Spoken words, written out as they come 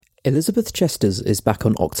Elizabeth Chesters is back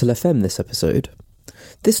on Octal FM this episode.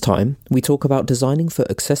 This time, we talk about designing for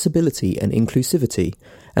accessibility and inclusivity,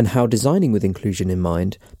 and how designing with inclusion in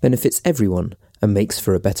mind benefits everyone and makes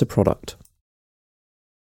for a better product.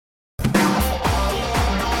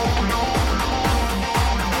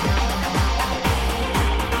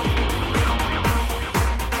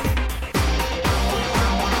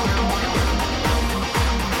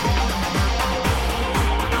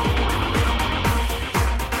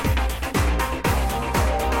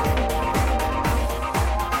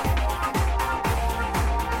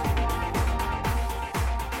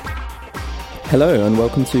 Hello and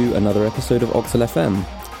welcome to another episode of Octal FM.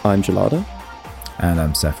 I'm Gelada. And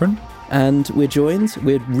I'm Saffron. And we're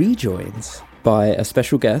rejoined by a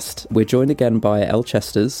special guest. We're joined again by Elle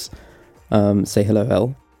Chesters. Say hello,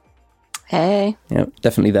 Elle. Hey. Yeah,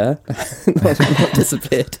 definitely there. not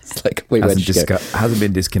disappeared. It's like, wait, where did you go? Hasn't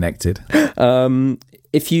been disconnected.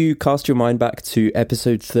 If you cast your mind back to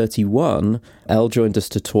episode 31, Elle joined us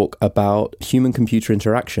to talk about human-computer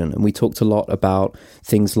interaction. And we talked a lot about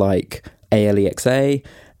things like ALEXA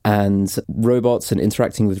and robots and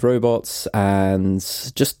interacting with robots and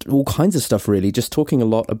just all kinds of stuff, really. Just talking a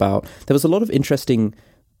lot about... There was a lot of interesting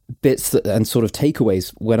bits and sort of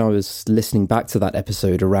takeaways when I was listening back to that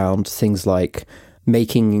episode around things like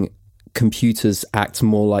making computers act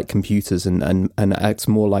more like computers and act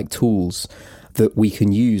more like tools that we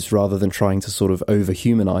can use rather than trying to sort of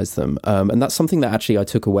over-humanize them. And that's something that actually I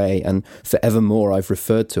took away and forevermore I've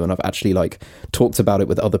referred to, and I've actually talked about it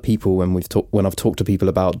with other people when I've talked to people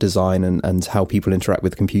about design and how people interact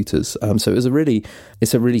with computers. So it's a really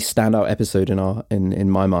standout episode in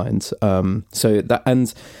my mind. So that,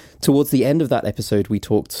 and towards the end of that episode, we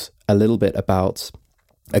talked a little bit about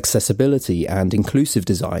accessibility and inclusive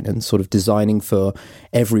design and sort of designing for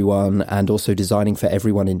everyone and also designing for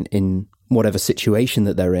everyone in whatever situation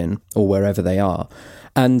that they're in or wherever they are.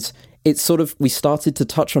 And it's sort of, we started to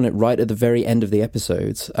touch on it right at the very end of the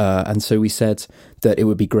episode. And so we said that it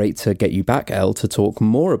would be great to get you back, Elle, to talk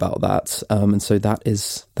more about that. And so that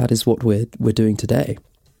is what we're doing today.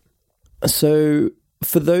 So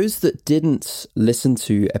for those that didn't listen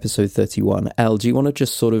to episode 31, Elle, do you want to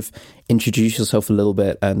just sort of introduce yourself a little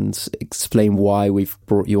bit and explain why we've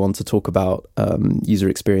brought you on to talk about user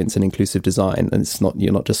experience and inclusive design? And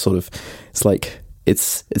you're not just sort of, it's like,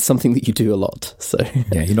 it's something that you do a lot. So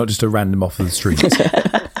yeah, you're not just a random off of the street.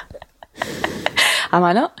 Am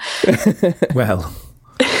I not? Well.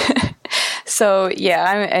 So yeah,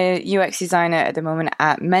 I'm a UX designer at the moment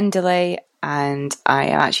at Mendeley, and I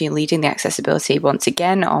am actually leading the accessibility once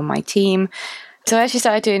again on my team. So I actually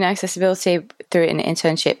started doing accessibility through an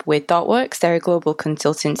internship with ThoughtWorks. They're a global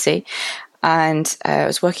consultancy. And I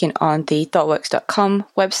was working on the thoughtworks.com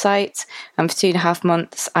website. And for 2.5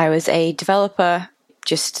 months, I was a developer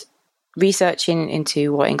just researching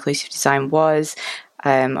into what inclusive design was,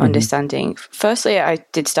 understanding. Firstly, I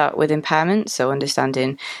did start with impairment, so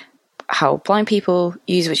understanding how blind people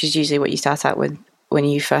use, which is usually what you start out with when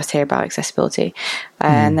you first hear about accessibility.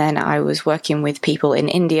 And then I was working with people in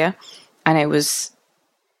India, and it was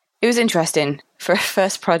interesting for a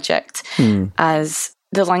first project, as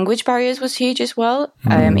the language barriers was huge as well,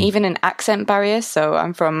 even an accent barrier. So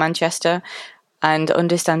I'm from Manchester, and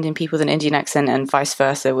understanding people with an Indian accent and vice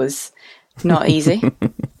versa was not easy.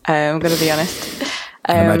 I'm going to be honest.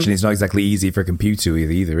 I imagine it's not exactly easy for a computer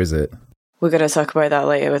either, is it? We're going to talk about that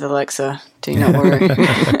later with Alexa. Do not worry.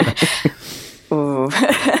 Ooh.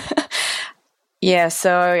 Yeah,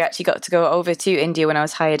 so I actually got to go over to India when I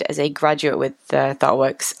was hired as a graduate with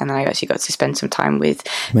ThoughtWorks, and I actually got to spend some time with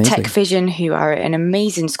Tech Vision, who are an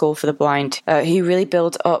amazing school for the blind, who really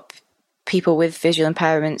build up people with visual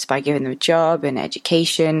impairments by giving them a job and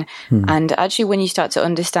education. And actually, when you start to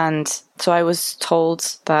understand, so I was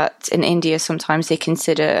told that in India, sometimes they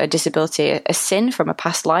consider a disability a sin from a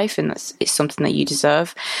past life, and it's something that you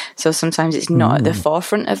deserve. So sometimes it's not at the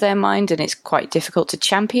forefront of their mind, and it's quite difficult to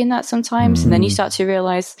champion that sometimes. And then you start to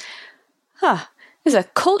realize, there's a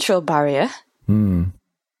cultural barrier to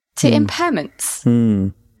impairments.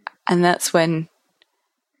 And that's when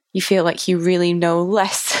you feel like you really know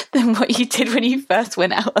less than what you did when you first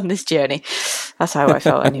went out on this journey. That's how I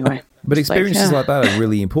felt anyway. But experiences like that are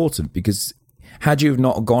really important, because had you have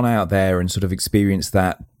not gone out there and sort of experienced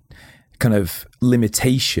that kind of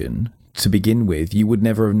limitation to begin with, you would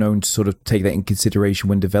never have known to sort of take that in consideration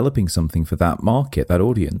when developing something for that market, that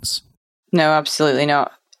audience. No, absolutely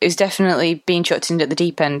not. It was definitely being chucked into the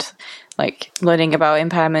deep end, like learning about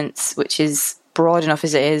impairments, which is broad enough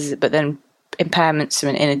as it is, but then impairments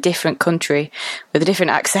in a different country with a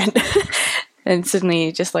different accent. And suddenly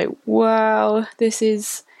you're just like, wow, this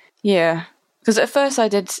is, yeah. Because at first I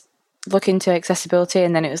did look into accessibility,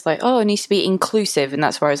 and then it was like, oh, it needs to be inclusive, and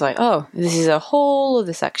that's where I was like, oh, this is a whole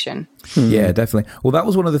other section. Yeah, definitely. Well, that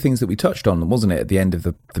was one of the things that we touched on, wasn't it, at the end of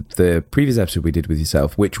the previous episode we did with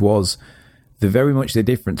yourself, which was very much the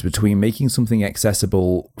difference between making something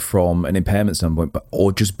accessible from an impairment standpoint,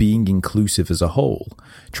 or just being inclusive as a whole,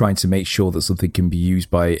 trying to make sure that something can be used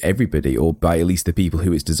by everybody, or by at least the people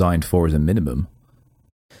who it's designed for as a minimum.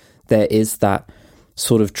 There is that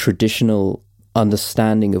sort of traditional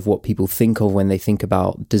understanding of what people think of when they think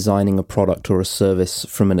about designing a product or a service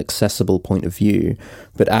from an accessible point of view,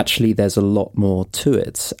 but actually there's a lot more to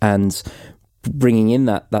it. And bringing in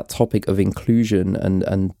that topic of inclusion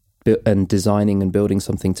and designing and building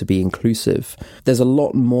something to be inclusive, there's a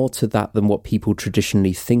lot more to that than what people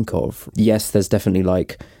traditionally think of. Yes, there's definitely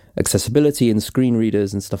like accessibility and screen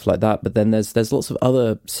readers and stuff like that, but then there's lots of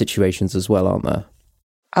other situations as well, aren't there?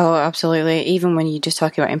 Oh, absolutely. Even when you're just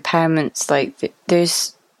talking about impairments, like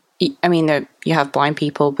you have blind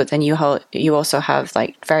people, but then you also have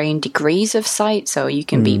like varying degrees of sight. So you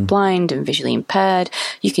can be blind and visually impaired.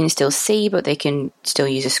 You can still see, but they can still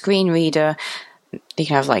use a screen reader. You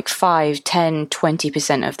can have like 5, 10,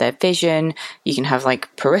 20% of their vision. You can have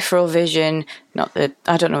like peripheral vision,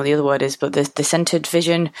 I don't know what the other word is, but the centered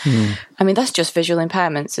vision. I mean, that's just visual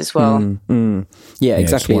impairments as well. Yeah,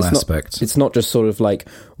 exactly. It's one aspect. It's not just sort of like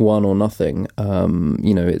one or nothing.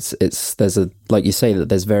 There's like you say, that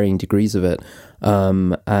there's varying degrees of it.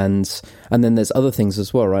 And then there's other things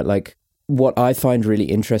as well, right? Like what I find really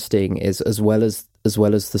interesting is as well as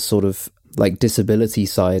the sort of like disability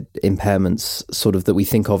side impairments sort of that we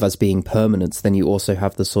think of as being permanent, then you also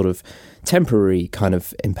have the sort of temporary kind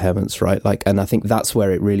of impairments, right? Like, and I think that's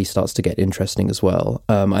where it really starts to get interesting as well.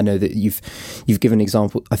 I know that you've given an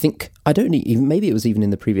example. Maybe it was even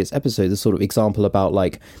in the previous episode, the sort of example about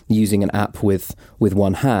like using an app with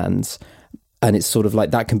one hand, and it's sort of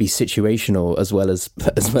like that can be situational as well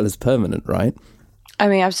as permanent, right? I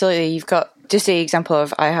mean, absolutely. You've got just the example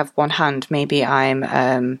of I have one hand. Maybe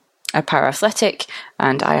I'm a para-athletic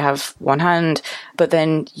and I have one hand, but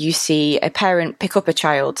then you see a parent pick up a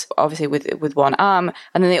child, obviously with one arm,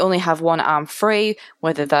 and then they only have one arm free,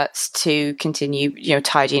 whether that's to continue,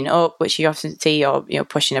 tidying up, which you often see, or,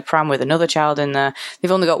 pushing a pram with another child in there. They've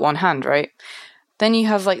only got one hand, right? Then you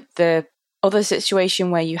have like the other situation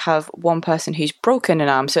where you have one person who's broken an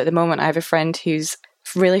arm. So at the moment I have a friend who's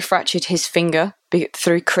really fractured his finger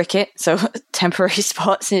through cricket, so temporary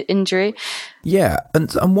sports injury. Yeah,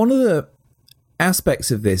 and one of the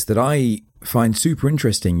aspects of this that I find super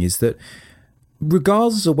interesting is that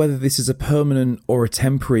regardless of whether this is a permanent or a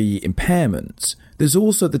temporary impairment, there's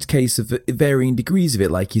also the case of varying degrees of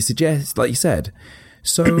it, like you said.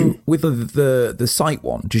 So with the sight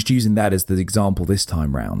one, just using that as the example this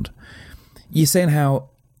time round, you're saying how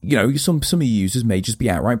some of your users may just be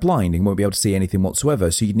outright blind and won't be able to see anything whatsoever,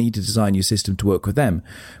 so you need to design your system to work with them.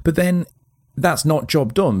 But then that's not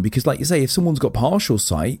job done, because like you say, if someone's got partial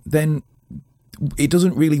sight, then it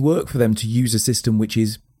doesn't really work for them to use a system which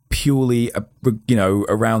is purely,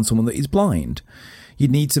 around someone that is blind. You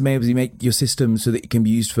need to maybe make your system so that it can be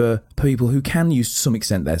used for people who can use to some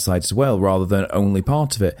extent their sight as well, rather than only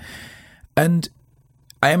part of it. And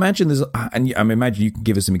I imagine you can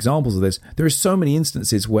give us some examples of this. There are so many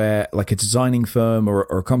instances where like a designing firm or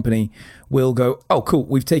a company will go, oh, cool,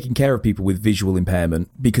 we've taken care of people with visual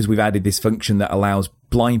impairment because we've added this function that allows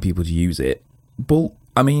blind people to use it. But,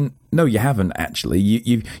 I mean, no, you haven't actually.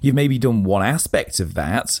 You've maybe done one aspect of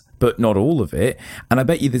that, but not all of it. And I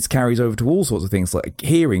bet you this carries over to all sorts of things like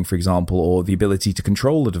hearing, for example, or the ability to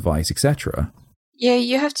control the device, etc. Yeah,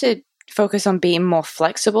 you have to focus on being more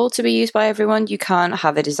flexible to be used by everyone. You can't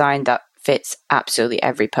have a design that fits absolutely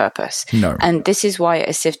every purpose. No. And this is why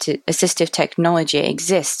assistive technology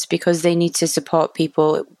exists, because they need to support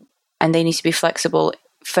people and they need to be flexible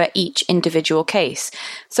for each individual case.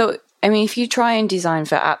 So, I mean, if you try and design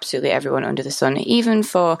for absolutely everyone under the sun, even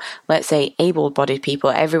for, let's say, able-bodied people,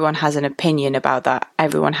 everyone has an opinion about that.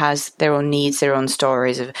 Everyone has their own needs, their own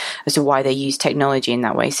stories as to why they use technology in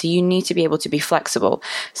that way. So you need to be able to be flexible.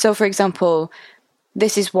 So, for example,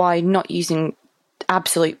 this is why not using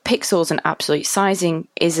absolute pixels and absolute sizing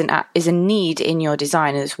is a need in your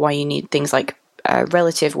design. And it's why you need things like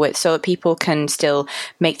relative width, so that people can still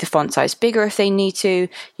make the font size bigger if they need to.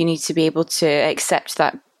 You need to be able to accept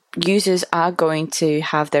that users are going to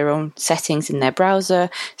have their own settings in their browser.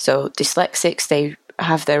 So dyslexics, they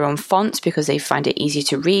have their own fonts because they find it easy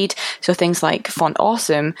to read. So things like Font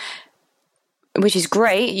Awesome, which is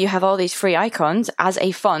great. You have all these free icons as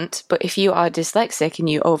a font, but if you are dyslexic and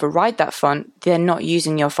you override that font, they're not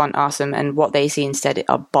using your Font Awesome, and what they see instead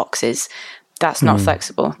are boxes. That's not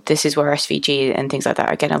flexible. This is where SVG and things like that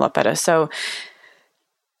are getting a lot better. So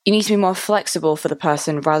you need to be more flexible for the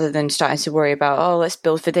person rather than starting to worry about, oh, let's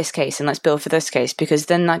build for this case and let's build for this case, because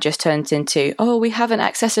then that just turns into, oh, we have an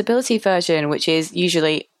accessibility version, which is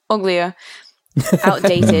usually uglier,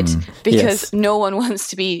 outdated, because no one wants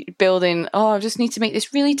to be building, oh, I just need to make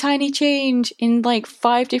this really tiny change in like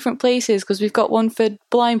 5 different places because we've got one for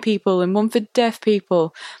blind people and one for deaf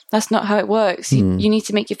people. That's not how it works. You need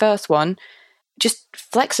to make your first one just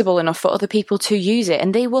flexible enough for other people to use it,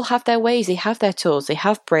 and they will have their ways, they have their tools, they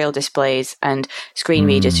have braille displays and screen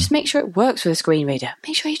readers. Just make sure it works with a screen reader.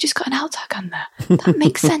 Make sure you just got an alt tag on there. That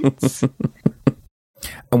makes sense.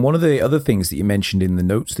 And one of the other things that you mentioned in the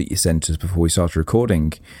notes that you sent us before we started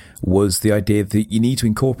recording was the idea that you need to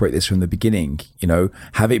incorporate this from the beginning,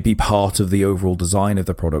 have it be part of the overall design of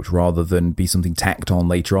the product rather than be something tacked on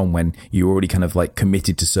later on when you're already kind of like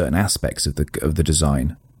committed to certain aspects of the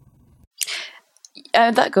design.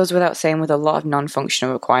 That goes without saying with a lot of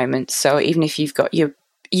non-functional requirements. So even if you've got you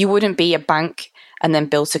wouldn't be a bank and then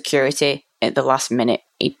build security at the last minute.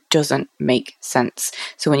 It doesn't make sense.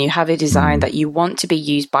 So when you have a design that you want to be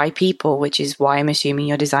used by people, which is why I'm assuming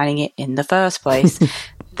you're designing it in the first place,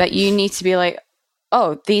 that you need to be like,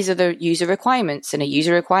 oh, these are the user requirements. And a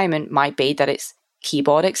user requirement might be that it's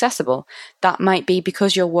keyboard accessible. That might be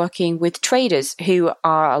because you're working with traders who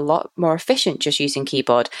are a lot more efficient just using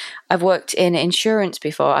keyboard. I've worked in insurance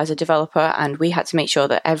before as a developer, and we had to make sure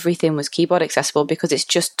that everything was keyboard accessible because it's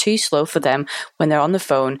just too slow for them when they're on the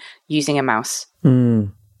phone using a mouse.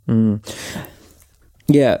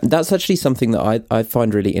 Yeah, that's actually something that I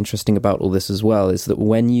find really interesting about all this as well, is that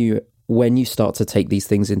when you start to take these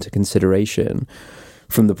things into consideration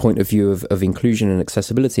from the point of view of inclusion and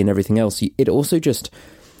accessibility and everything else, it also just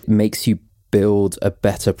makes you build a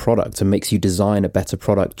better product and makes you design a better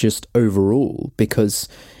product just overall, because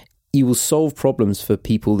you will solve problems for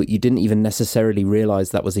people that you didn't even necessarily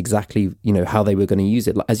realize that was exactly, how they were going to use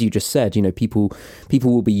it. As you just said, people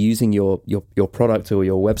will be using your product or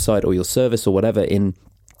your website or your service or whatever in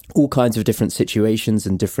all kinds of different situations,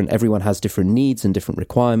 and everyone has different needs and different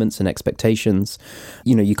requirements and expectations.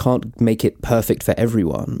 You can't make it perfect for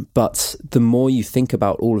everyone, but the more you think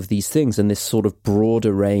about all of these things and this sort of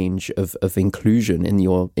broader range of inclusion in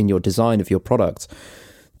your design of your product,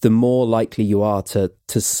 the more likely you are to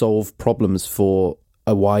solve problems for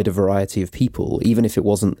a wider variety of people, even if it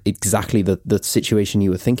wasn't exactly the situation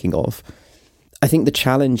you were thinking of. I think the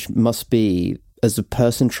challenge must be, as a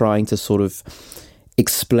person trying to sort of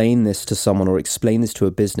explain this to someone or explain this to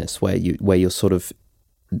a business where you're sort of,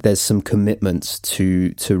 there's some commitments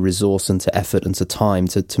to resource and to effort and to time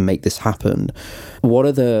to make this happen. What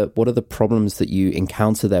are the problems that you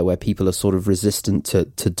encounter there where people are sort of resistant to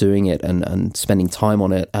doing it and spending time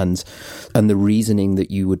on it, and the reasoning that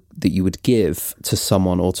you would give to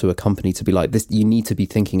someone or to a company to be like, this, you need to be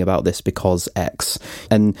thinking about this because X,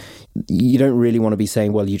 and you don't really want to be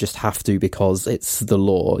saying, well, you just have to because it's the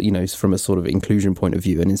law, from a sort of inclusion point of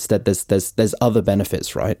view, and instead there's other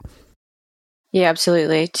benefits, right? Yeah,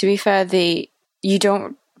 absolutely. To be fair, you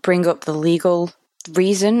don't bring up the legal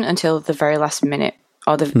reason until the very last minute,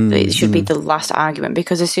 or it should be the last argument,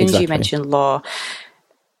 because as soon as you mention law,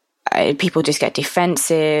 people just get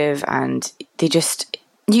defensive, and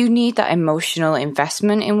you need that emotional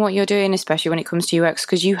investment in what you're doing, especially when it comes to UX,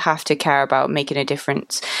 because you have to care about making a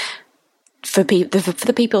difference for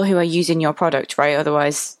the people who are using your product, right?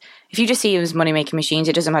 Otherwise, if you just see it as money-making machines,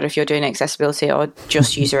 it doesn't matter if you're doing accessibility or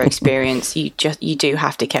just user experience. You do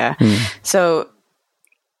have to care. So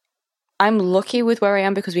I'm lucky with where I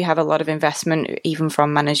am because we have a lot of investment, even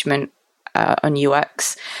from management on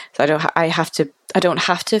UX. So I don't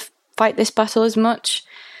have to fight this battle as much.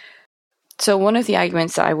 So one of the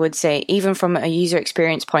arguments that I would say, even from a user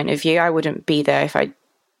experience point of view, I wouldn't be there if I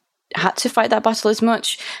had to fight that battle as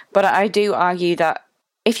much. But I do argue that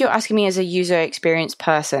if you're asking me as a user experience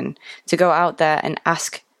person to go out there and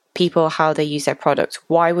ask people how they use their product,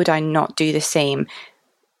 why would I not do the same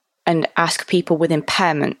and ask people with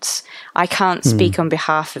impairments? I can't speak on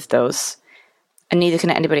behalf of those, and neither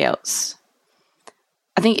can anybody else.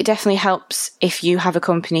 I think it definitely helps if you have a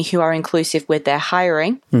company who are inclusive with their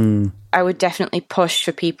hiring. I would definitely push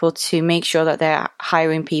for people to make sure that they're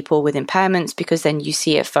hiring people with impairments, because then you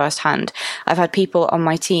see it firsthand. I've had people on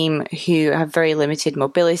my team who have very limited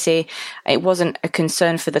mobility. It wasn't a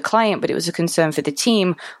concern for the client, but it was a concern for the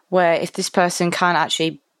team, where if this person can't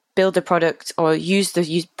actually build a product or use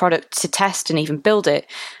the product to test and even build it,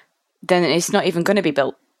 then it's not even going to be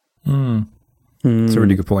built. It's a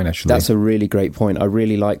really good point, actually. That's a really great point. I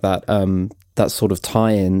really like that. that sort of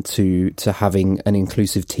tie-in to having an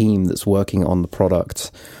inclusive team that's working on the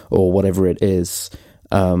product or whatever it is.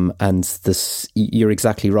 And this, you're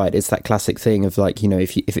exactly right. It's that classic thing of like, you know,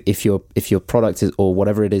 if your product is, or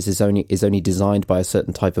whatever it is only designed by a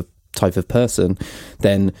certain type of person,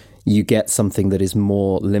 then you get something that is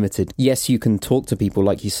more limited. Yes, you can talk to people,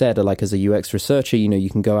 like you said, or like as a UX researcher, you know,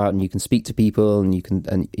 you can go out and you can speak to people, and you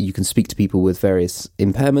can speak to people with various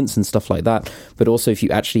impairments and stuff like that. But also, if you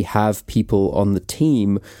actually have people on the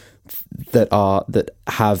team that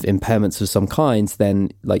have impairments of some kinds,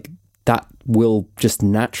 then like that will just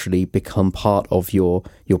naturally become part of your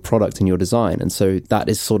product and your design. And so that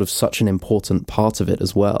is sort of such an important part of it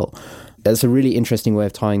as well. It's a really interesting way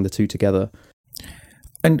of tying the two together.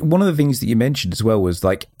 And one of the things that you mentioned as well was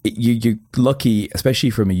like you're lucky,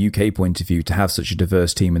 especially from a UK point of view, to have such a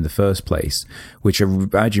diverse team in the first place, which I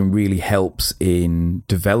imagine really helps in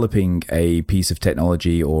developing a piece of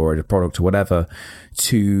technology or a product or whatever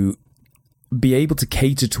to be able to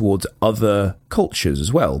cater towards other cultures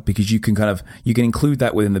as well, because you can include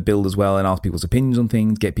that within the build as well and ask people's opinions on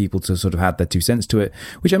things, get people to sort of add their 2 cents to it,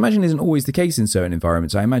 which I imagine isn't always the case in certain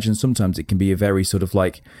environments. I imagine sometimes it can be a very sort of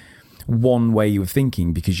like one way of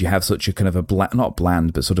thinking because you have such a kind of not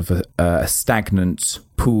bland, but sort of a stagnant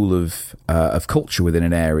pool of culture within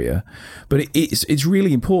an area. But it's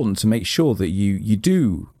really important to make sure that you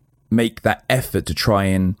do make that effort to try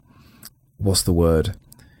and, what's the word?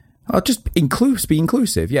 Just be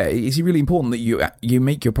inclusive. Yeah, it's really important that you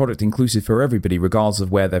make your product inclusive for everybody, regardless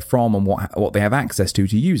of where they're from and what they have access to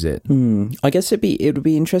use it. I guess it would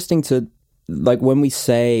be interesting to, like, when we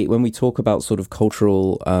talk about sort of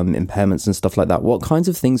cultural impairments and stuff like that, what kinds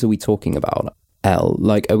of things are we talking about, Elle?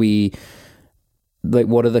 Like,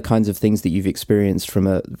 what are the kinds of things that you've experienced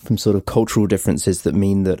from sort of cultural differences that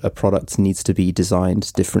mean that a product needs to be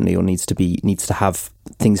designed differently or needs to have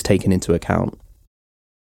things taken into account?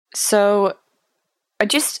 So,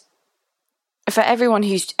 for everyone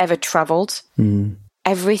who's ever travelled,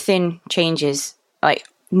 everything changes. Like,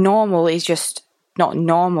 normal is just not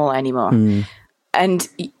normal anymore. And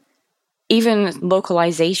even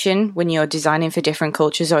localization, when you're designing for different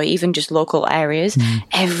cultures or even just local areas,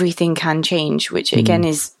 everything can change, which again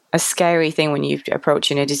is a scary thing when you're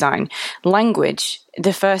approaching a design. Language,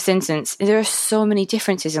 the first instance, there are so many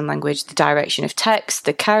differences in language, the direction of text,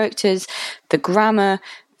 the characters, the grammar,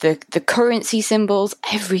 the currency symbols,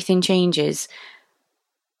 everything changes.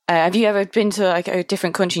 Have you ever been to like a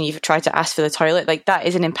different country and you've tried to ask for the toilet? Like, that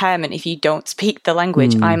is an impairment if you don't speak the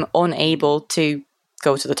language. I'm unable to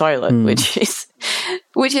go to the toilet, which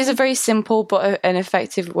is a very simple but an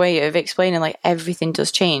effective way of explaining like everything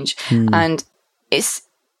does change. And it's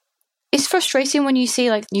frustrating when you see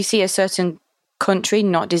a certain country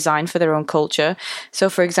not designed for their own culture. So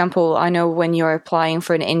for example, I know when you're applying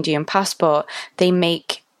for an Indian passport, they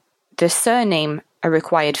make the surname a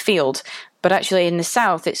required field, but actually in the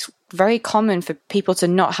South it's very common for people to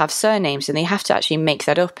not have surnames, and they have to actually make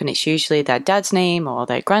that up, and it's usually their dad's name or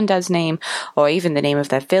their granddad's name or even the name of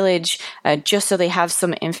their village, just so they have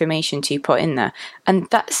some information to put in there. And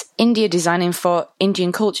that's India designing for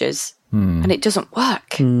Indian cultures, and it doesn't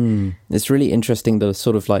work. It's really interesting, the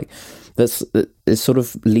sort of like it sort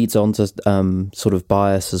of leads on to sort of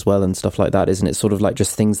bias as well and stuff like that, isn't it? Sort of like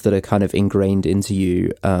just things that are kind of ingrained into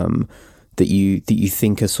you, that you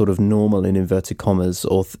think are sort of normal in inverted commas,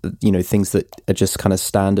 or things that are just kind of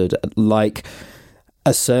standard, like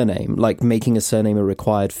a surname, like making a surname a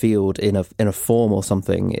required field in a form or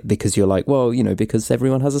something, because you're like, well, because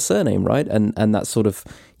everyone has a surname, right? And that's sort of,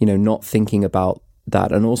 not thinking about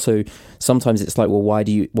that. And also sometimes it's like, well, why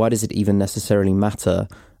does it even necessarily matter,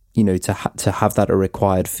 to have that a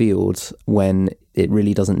required field when it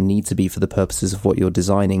really doesn't need to be for the purposes of what you're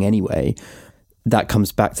designing anyway? That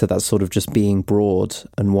comes back to that sort of just being broad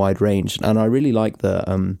and wide range. And I really like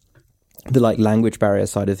the like language barrier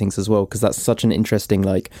side of things as well, because that's such an interesting,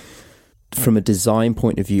 like, from a design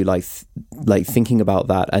point of view, like thinking about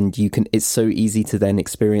that. And it's so easy to then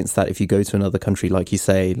experience that if you go to another country, like you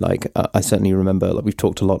say. Like I certainly remember, like, we've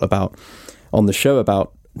talked a lot about on the show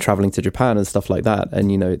about traveling to Japan and stuff like that,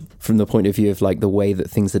 and from the point of view of like the way that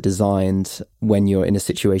things are designed, when you're in a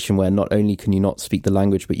situation where not only can you not speak the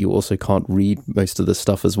language, but you also can't read most of the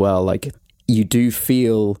stuff as well, like you do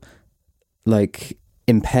feel like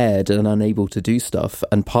impaired and unable to do stuff.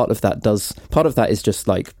 And part of that is just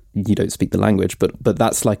like you don't speak the language, but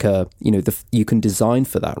that's like you can design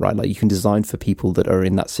for that, right? Like you can design for people that are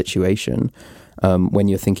in that situation, when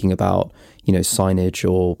you're thinking about signage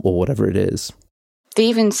or whatever it is. They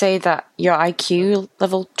even say that your IQ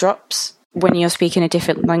level drops when you're speaking a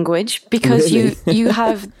different language, because Really?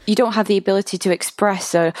 you don't have the ability to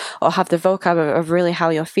express or have the vocab of really how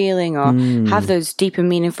you're feeling, or have those deep and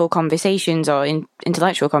meaningful conversations or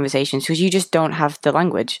intellectual conversations, because you just don't have the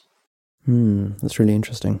language. That's really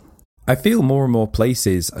interesting. I feel more and more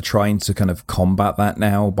places are trying to kind of combat that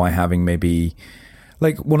now by having maybe,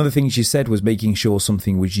 like, one of the things you said was making sure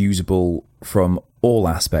something was usable from all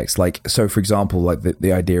aspects. Like, so for example, like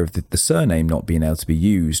the idea of the surname not being able to be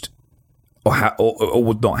used,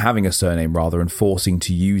 or not having a surname rather, and forcing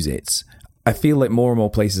to use it. I feel like more and more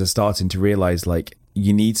places are starting to realize, like,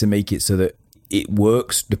 you need to make it so that it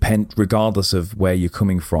works regardless of where you're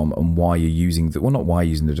coming from and why you're using not why you're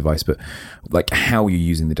using the device, but like how you're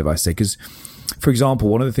using the device. Because, for example,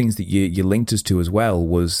 one of the things that you linked us to as well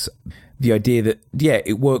was the idea that, yeah,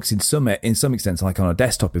 it works in some extent, like on a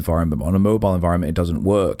desktop environment, but on a mobile environment, it doesn't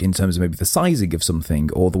work in terms of maybe the sizing of something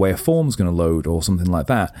or the way a form's going to load or something like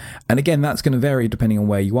that. And again, that's going to vary depending on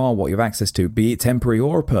where you are, what you have access to, be it temporary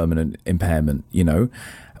or a permanent impairment, you know.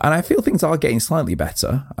 And I feel things are getting slightly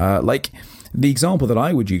better. Like the example that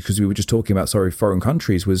I would use, because we were just talking about, foreign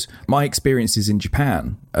countries, was my experiences in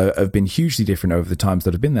Japan have been hugely different over the times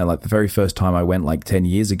that I've been there. Like the very first time I went, like 10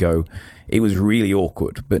 years ago, it was really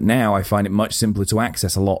awkward. But now I find it much simpler to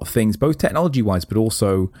access a lot of things, both technology-wise, but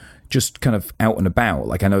also just kind of out and about.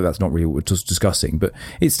 Like, I know that's not really what we're just discussing, but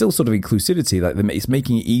it's still sort of inclusivity. Like, it's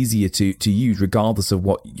making it easier to use regardless of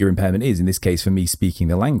what your impairment is. In this case, for me, speaking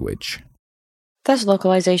the language. That's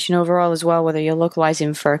localization overall as well, whether you're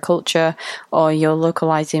localizing for a culture or you're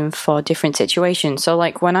localizing for different situations. So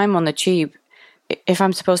like when I'm on the tube, if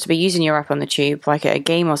I'm supposed to be using your app on the tube, like at a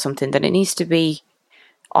game or something, then it needs to be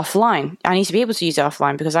offline. I need to be able to use it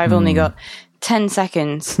offline because I've only got 10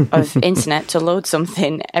 seconds of internet to load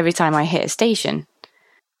something every time I hit a station.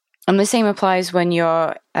 And the same applies when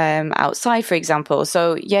you're outside, for example.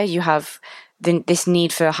 So yeah, you have this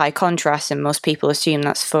need for high contrast, and most people assume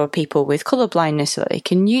that's for people with color blindness so that they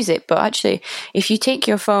can use it. But actually, if you take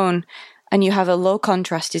your phone and you have a low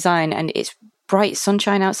contrast design and it's bright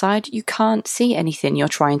sunshine outside, you can't see anything. You're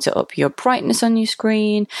trying to up your brightness on your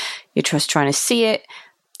screen. You're just trying to see it.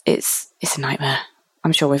 It's a nightmare.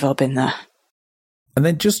 I'm sure we've all been there. And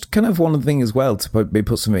then just kind of one thing as well, to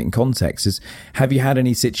put something in context, is have you had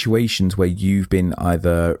any situations where you've been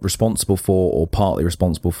either responsible for or partly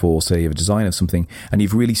responsible for, say, a design of something, and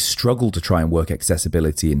you've really struggled to try and work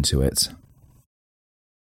accessibility into it?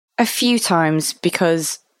 A few times,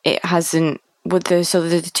 because it hasn't,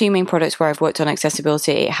 the two main products where I've worked on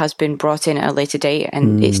accessibility, it has been brought in at a later date,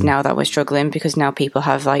 and it's now that we're struggling because now people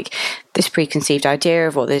have like this preconceived idea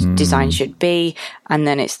of what the design should be, and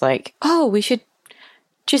then it's like, oh, we should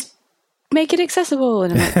just make it accessible,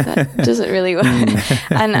 and I'm like, that doesn't really work.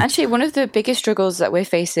 And actually, one of the biggest struggles that we're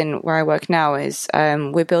facing where I work now is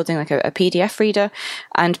we're building like a PDF reader,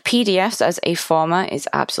 and PDFs as a format is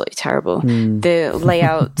absolutely terrible. The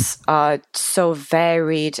layouts are so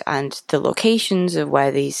varied, and the locations of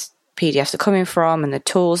where these PDFs are coming from and the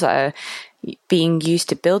tools that are being used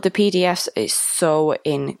to build the PDFs is so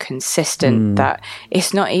inconsistent that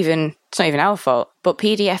it's not even our fault. But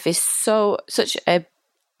PDF is such a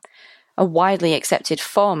widely accepted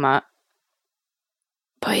format,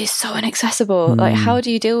 but it's so inaccessible. Like, how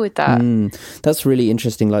do you deal with that? That's really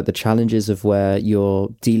interesting, like the challenges of where you're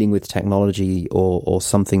dealing with technology or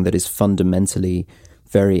something that is fundamentally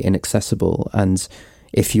very inaccessible, and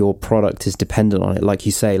if your product is dependent on it, like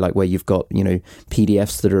you say, like where you've got, you know,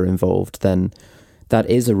 PDFs that are involved, then that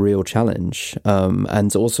is a real challenge.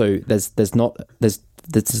 And also there's not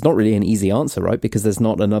really an easy answer, right? Because there's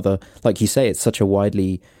not another, like you say, it's such a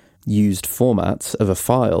widely used format of a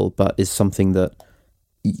file, but is something that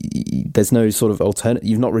there's no sort of alternative.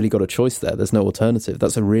 You've not really got a choice there. There's no alternative.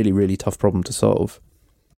 That's a really, really tough problem to solve.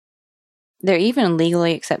 They're even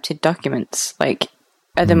legally accepted documents. Like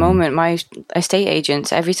at the moment, my estate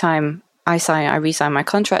agents, every time I re-sign my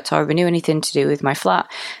contract or renew anything to do with my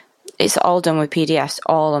flat, it's all done with PDFs,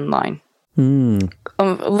 all online.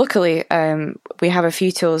 Luckily, we have a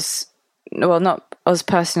few tools. Well, not us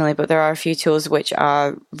personally, but there are a few tools which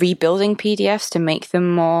are rebuilding PDFs to make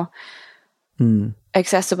them more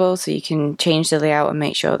accessible, so you can change the layout and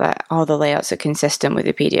make sure that all the layouts are consistent with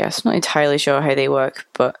the PDFs. Not entirely sure how they work,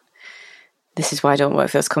 but this is why I don't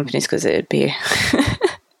work for those companies, because it'd be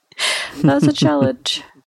that's a challenge.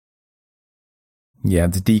 Yeah,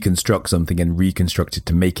 to deconstruct something and reconstruct it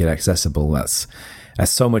to make it accessible, that's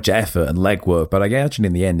so much effort and legwork. But I guess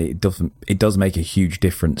in the end, it does make a huge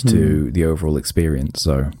difference to the overall experience.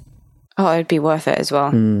 So, it'd be worth it as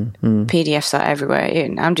well. PDFs are everywhere.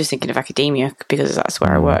 I'm just thinking of academia because that's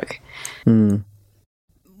where I work.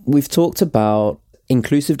 We've talked about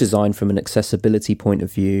inclusive design from an accessibility point of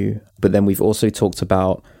view, but then we've also talked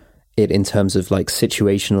about it in terms of like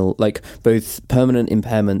situational, like both permanent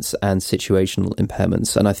impairments and situational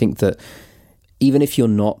impairments. And I think that even if you're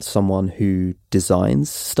not someone who designs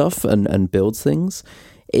stuff and builds things,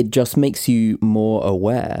 it just makes you more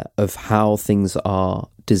aware of how things are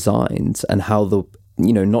designed and how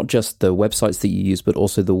not just the websites that you use, but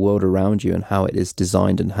also the world around you and how it is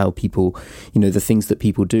designed and how people, the things that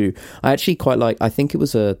people do. I actually quite like, I think it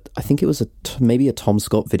was maybe a Tom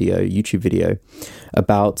Scott video, YouTube video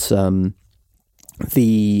about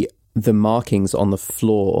the markings on the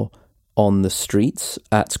floor on the streets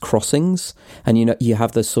at crossings. And, you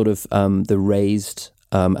have the sort of the raised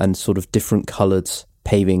and sort of different coloured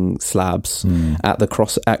paving slabs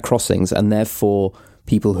at crossings, and therefore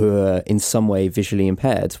people who are in some way visually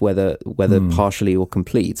impaired, whether partially or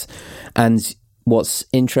complete. And what's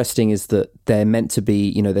interesting is that they're meant to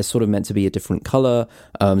be, they're sort of meant to be a different color,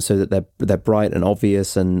 so that they're bright and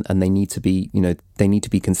obvious, and they need to be, they need to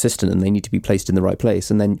be consistent and they need to be placed in the right place.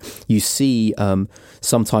 And then you see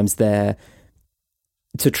sometimes they're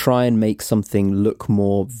to try and make something look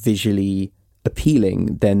more visually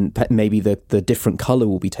appealing, then maybe the different color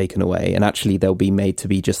will be taken away, and actually they'll be made to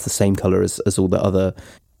be just the same color as all the other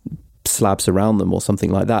slabs around them, or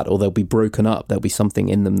something like that, or they'll be broken up. There'll be something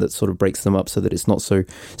in them that sort of breaks them up so that it's not so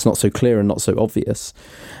clear and not so obvious.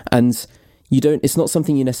 And it's not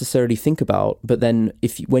something you necessarily think about, but then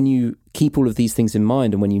when you keep all of these things in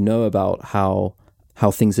mind, and when you know about how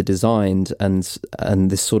things are designed and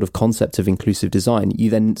this sort of concept of inclusive design, you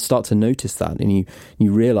then start to notice that, and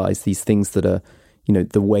you realize these things that are,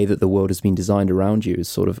 the way that the world has been designed around you is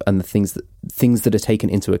sort of, and the things that are taken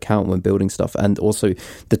into account when building stuff, and also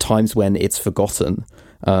the times when it's forgotten,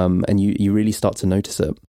 and you really start to notice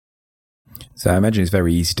it. So I imagine it's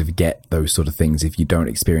very easy to forget those sort of things if you don't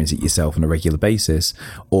experience it yourself on a regular basis,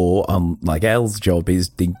 or like Elle's job is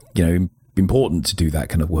important to do that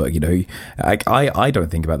kind of work. I don't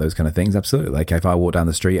think about those kind of things. Absolutely. Like if I walk down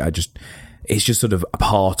the street, it's just sort of a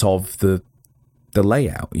part of the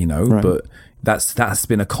layout, right. But that's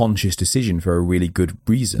been a conscious decision for a really good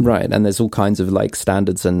reason, right? And there's all kinds of like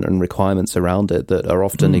standards and requirements around it that are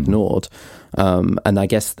often ignored, and I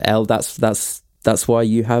guess that's why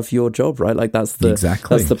you have your job, right? Like that's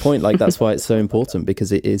the point. Like that's why it's so important,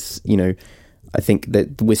 because it is, I think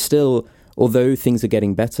that we're still, although things are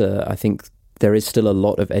getting better, I think there is still a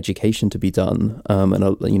lot of education to be done,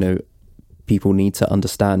 and people need to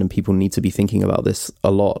understand, and people need to be thinking about this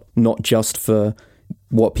a lot, not just for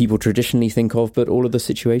what people traditionally think of, but all of the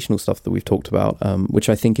situational stuff that we've talked about, which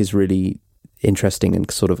I think is really interesting and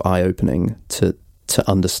sort of eye-opening to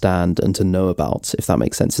understand and to know about, if that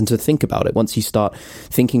makes sense, and to think about it. Once you start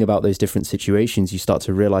thinking about those different situations, you start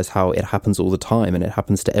to realize how it happens all the time, and it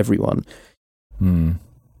happens to everyone. One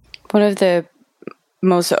of the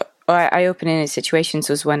most eye-opening situations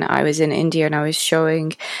was when I was in India and I was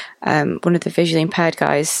showing one of the visually impaired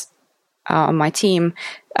guys on my team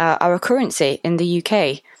our currency in the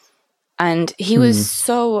UK, and he was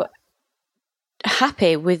so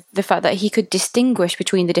happy with the fact that he could distinguish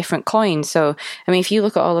between the different coins. So, I mean, if you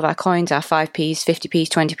look at all of our coins, our 5p's, 50p's,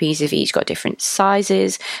 20p's, they've each got different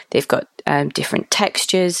sizes, they've got different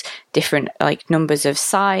textures, different like numbers of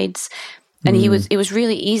sides. And it was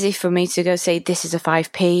really easy for me to go say, this is a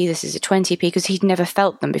 5p, this is a 20p, because he'd never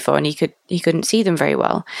felt them before and he couldn't see them very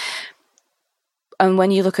well. And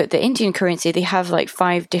when you look at the Indian currency, they have like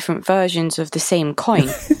 5 different versions of the same coin.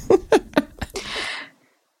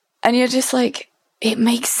 And you're just like, it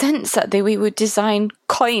makes sense that we would design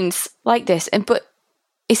coins like this. But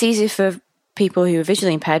it's easy for people who are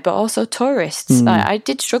visually impaired, but also tourists. I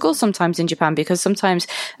did struggle sometimes in Japan, because sometimes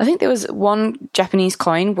I think there was one Japanese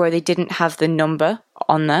coin where they didn't have the number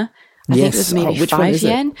on there. I think it was maybe 5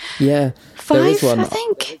 yen. Yeah, 5, there is one. I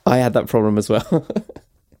think. I had that problem as well.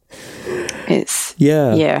 It's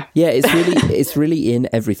it's really in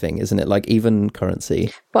everything, isn't it? Like even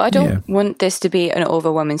currency. But I don't want this to be an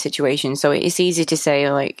overwhelming situation. So it's easy to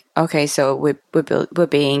say like, okay, so we're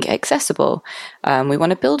being accessible. We want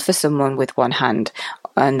to build for someone with one hand,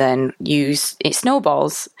 and then it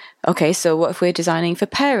snowballs. Okay, so what if we're designing for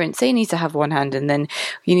parents? They need to have one hand, and then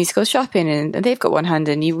you need to go shopping, and they've got one hand,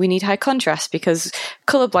 and we need high contrast because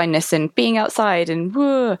colorblindness and being outside, and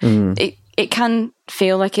it can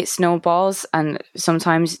feel like it snowballs, and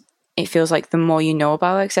sometimes it feels like the more you know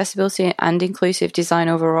about accessibility and inclusive design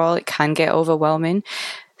overall, it can get overwhelming.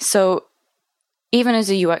 So even as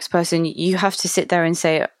a UX person, you have to sit there and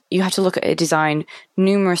say, you have to look at a design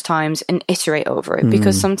numerous times and iterate over it,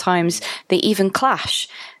 because sometimes they even clash.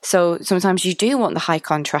 So sometimes you do want the high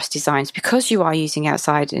contrast designs because you are using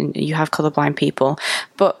outside and you have colorblind people,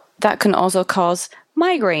 but that can also cause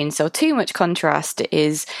migraine. So too much contrast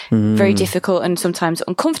is very difficult and sometimes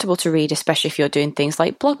uncomfortable to read, especially if you're doing things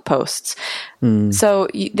like blog posts. So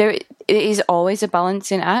there it is always a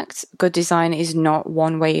balancing act. Good design is not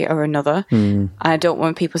one way or another. I don't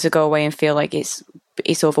want people to go away and feel like it's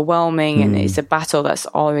overwhelming and it's a battle that's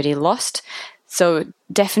already lost. So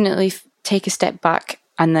definitely take a step back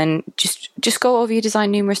and then just go over your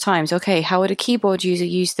design numerous times. Okay, how would a keyboard user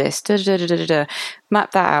use this?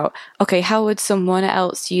 Map that out. Okay, how would someone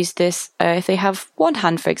else use this if they have one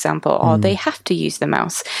hand, for example, or they have to use the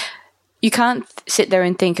mouse? You can't sit there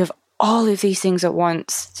and think of all of these things at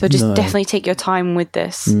once. So just definitely take your time with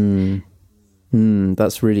this.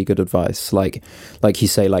 That's really good advice. Like you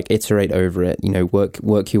say, like iterate over it.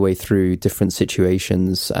 Work your way through different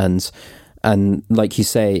situations, and like you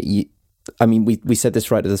say, we said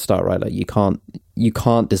this right at the start, right? Like you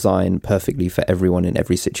can't design perfectly for everyone in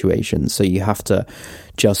every situation. So you have to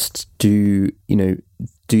just do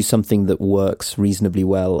something that works reasonably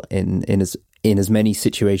well in as many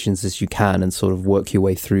situations as you can, and sort of work your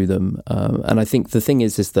way through them. And I think the thing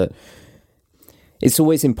is that it's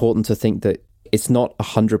always important to think that it's not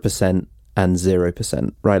 100% and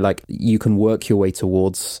 0%, right? Like you can work your way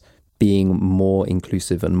towards being more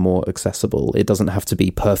inclusive and more accessible. It doesn't have to be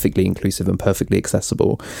perfectly inclusive and perfectly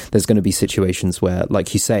accessible. There's going to be situations where,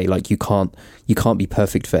 like you say, like you can't be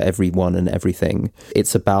perfect for everyone and everything.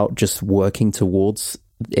 It's about just working towards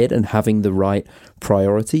it and having the right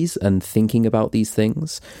priorities and thinking about these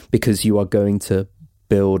things, because you are going to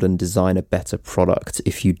build and design a better product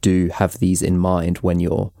if you do have these in mind when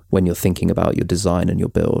you're thinking about your design and your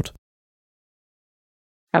build.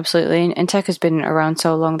 Absolutely. And tech has been around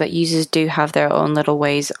so long that users do have their own little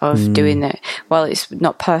ways of doing it. While it's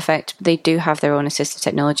not perfect, they do have their own assistive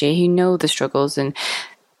technology who know the struggles. And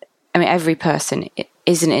I mean, every person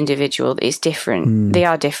is an individual. It's different. They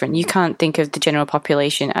are different. You can't think of the general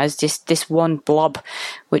population as just this one blob,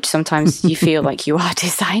 which sometimes you feel like you are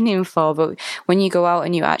designing for. But when you go out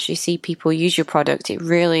and you actually see people use your product, it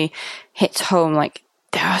really hits home. Like,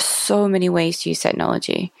 there are so many ways to use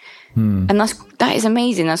technology. And that is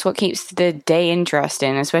amazing. That's what keeps the day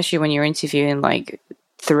interesting, especially when you're interviewing like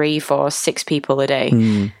 3, 4, 6 people a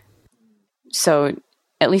day. So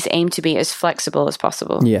at least aim to be as flexible as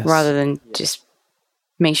possible, rather than just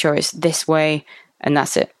make sure it's this way and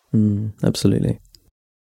that's it. Absolutely.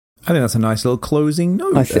 I think that's a nice little closing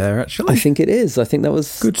note there, actually. I think it is. I think that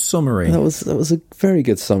was good summary. That was a very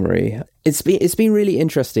good summary. It's been really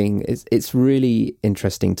interesting. It's really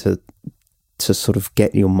interesting to sort of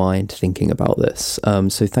get your mind thinking about this.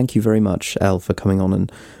 So thank you very much, Elle, for coming on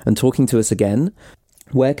and talking to us again.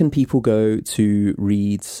 Where can people go to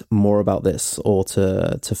read more about this, or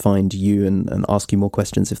to find you and ask you more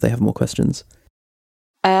questions if they have more questions?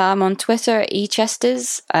 I'm on Twitter,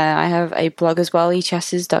 eChesters. I have a blog as well,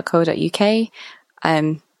 echesters.co.uk.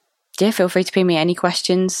 Feel free to ping me any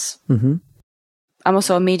questions. I'm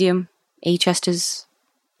also on Medium, eChesters.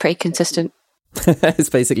 Pretty consistent. It's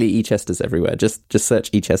basically eChesters everywhere. Just search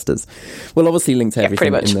eChesters. We'll obviously link to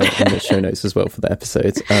everything in the show notes as well for the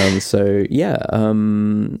episode.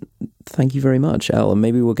 Thank you very much, Elle, and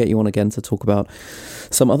maybe we'll get you on again to talk about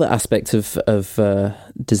some other aspect of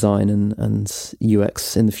design and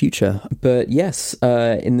UX in the future. But yes,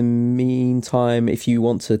 in the meantime, if you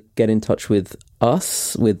want to get in touch with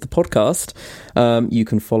us, with the podcast, you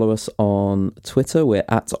can follow us on Twitter. We're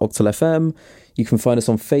at OctalFM. You can find us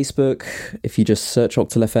on Facebook if you just search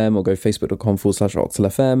OctalFM, or go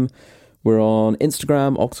facebook.com/OctalFM. We're on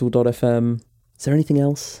Instagram, octal.fm. Is there anything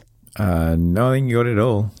else? No, I think you got it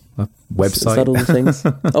all. A website. Is that all the things?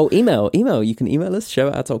 Oh, email. You can email us,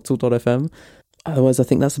 show@octal.fm. Otherwise, I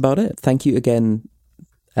think that's about it. Thank you again,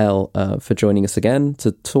 Elle, for joining us again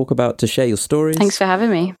to share your stories. Thanks for having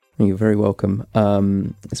me. You're very welcome.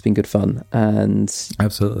 It's been good fun. And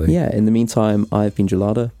absolutely. Yeah, in the meantime, I've been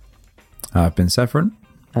Gelada. I've been Saffron.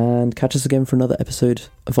 And catch us again for another episode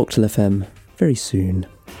of Octal FM very soon.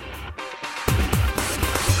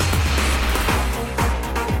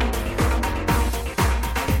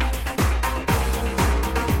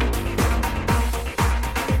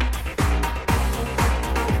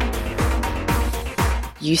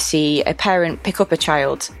 You see a parent pick up a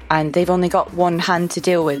child and they've only got one hand to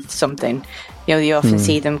deal with something. You know, you often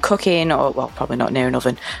see them cooking, or, well, probably not near an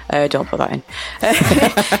oven. Don't put that in.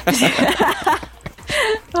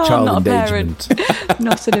 Child not endangerment. A parent.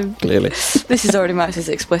 Not at him. Clearly. This is already marked as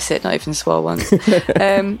explicit, not even swore once.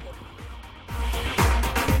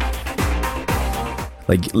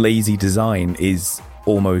 like lazy design is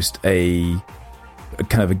almost a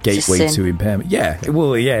kind of a gateway to impairment. Yeah,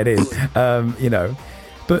 well, yeah, it is.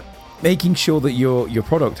 But making sure that your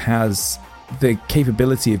product has the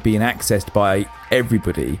capability of being accessed by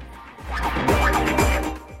everybody.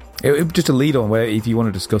 Just a lead on where, if you want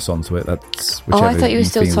to discuss onto it, that's whichever. Oh, I thought you were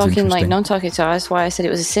still talking like interesting. non-talking, so that's why I said it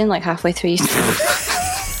was a sin like halfway through.